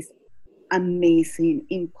live in this amazing,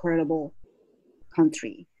 incredible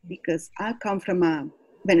country because I come from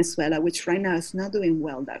Venezuela, which right now is not doing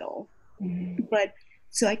well at all. But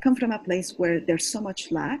so I come from a place where there's so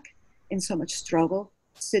much lack and so much struggle.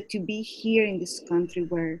 So to be here in this country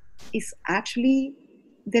where it's actually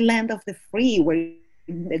the land of the free, where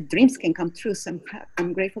the dreams can come true. So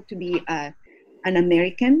I'm grateful to be an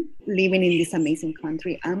American living in this amazing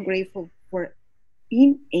country. I'm grateful for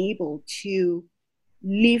being able to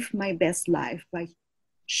live my best life by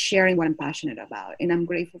sharing what I'm passionate about. And I'm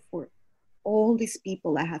grateful for all these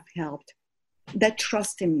people I have helped that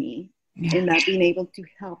trust in me and that being able to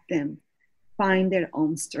help them find their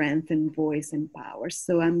own strength and voice and power.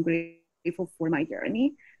 So I'm grateful for my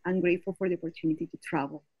journey. I'm grateful for the opportunity to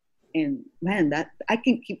travel. And man, that I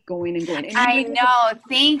can keep going and going. And I know.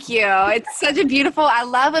 Thank you. It's such a beautiful, I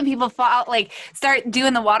love when people start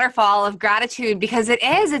doing the waterfall of gratitude because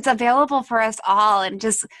it's available for us all and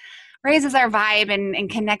just raises our vibe and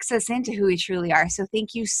connects us into who we truly are. So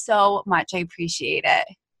thank you so much. I appreciate it.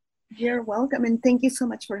 You're welcome. And thank you so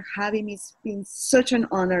much for having me. It's been such an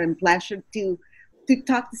honor and pleasure to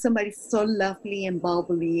talk to somebody so lovely and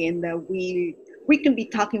bubbly and that we can be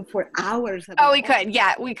talking for hours. We could.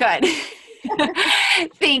 Yeah, we could.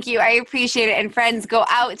 Thank you. I appreciate it. And friends, go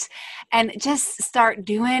out and just start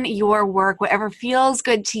doing your work, whatever feels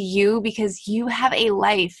good to you, because you have a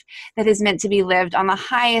life that is meant to be lived on the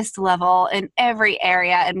highest level in every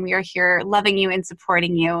area. And we are here loving you and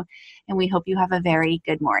supporting you. And we hope you have a very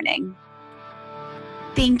good morning.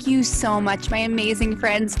 Thank you so much, my amazing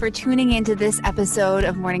friends, for tuning into this episode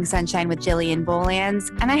of Morning Sunshine with Jillian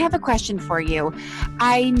Bolands. And I have a question for you.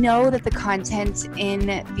 I know that the content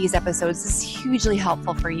in these episodes is hugely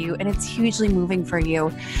helpful for you and it's hugely moving for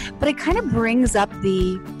you, but it kind of brings up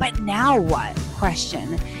the, but now what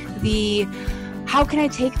question? The, how can I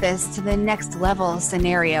take this to the next level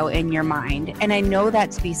scenario in your mind? And I know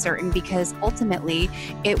that to be certain because ultimately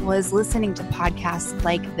it was listening to podcasts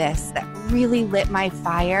like this that really lit my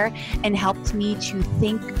fire and helped me to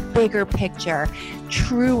think bigger picture,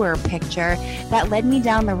 truer picture that led me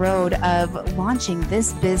down the road of launching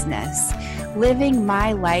this business, living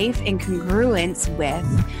my life in congruence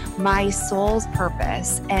with my soul's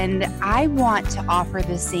purpose. And I want to offer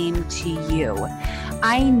the same to you.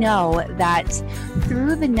 I know that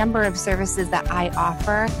through the number of services that I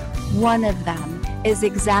offer, one of them is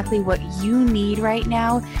exactly what you need right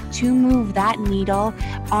now to move that needle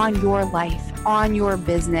on your life on your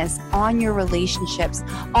business, on your relationships,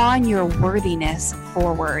 on your worthiness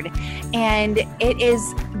forward. And it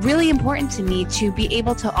is really important to me to be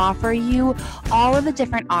able to offer you all of the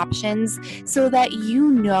different options so that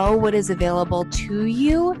you know what is available to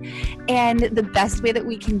you. And the best way that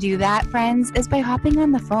we can do that, friends, is by hopping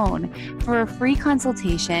on the phone for a free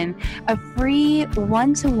consultation, a free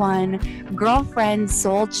one-to-one girlfriend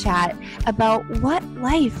soul chat about what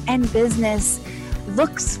life and business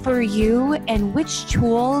looks for you and which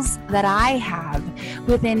tools that I have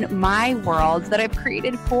within my world that I've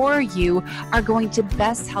created for you are going to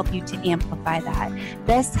best help you to amplify that,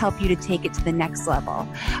 best help you to take it to the next level.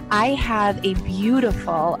 I have a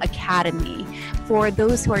beautiful academy for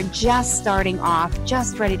those who are just starting off,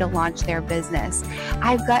 just ready to launch their business.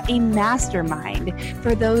 I've got a mastermind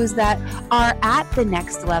for those that are at the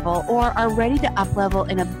next level or are ready to up level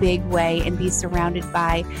in a big way and be surrounded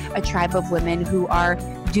by a tribe of women who are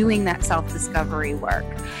doing that self-discovery work.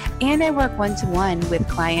 And I work one-to-one with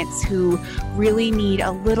clients who really need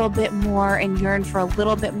a little bit more and yearn for a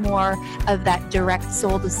little bit more of that direct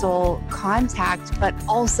soul-to-soul contact, but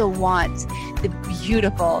also want the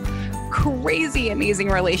beautiful, crazy, amazing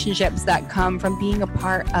relationships that come from being a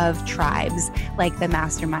part of tribes like the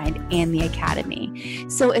Mastermind and the Academy.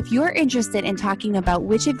 So if you're interested in talking about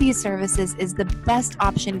which of these services is the best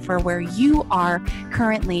option for where you are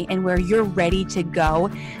currently and where you're ready to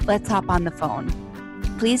go, let's hop on the phone.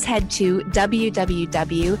 Please head to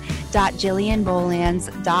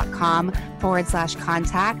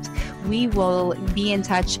www.jillianbolands.com/contact. We will be in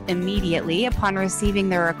touch immediately upon receiving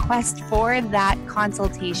the request for that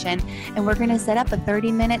consultation, and we're going to set up a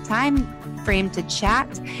 30-minute time frame to chat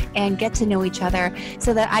and get to know each other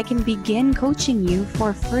so that I can begin coaching you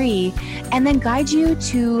for free and then guide you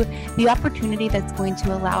to the opportunity that's going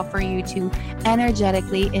to allow for you to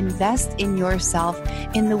energetically invest in yourself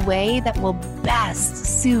in the way that will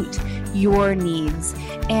best suit your needs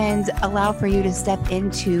and allow for you to step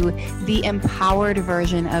into the empowered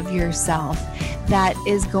version of yourself that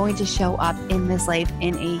is going to show up in this life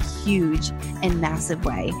in a huge and massive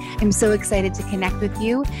way. I'm so excited to connect with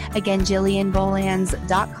you. Again,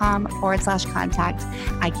 JillianBolands.com/contact.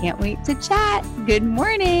 I can't wait to chat. Good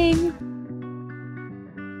morning.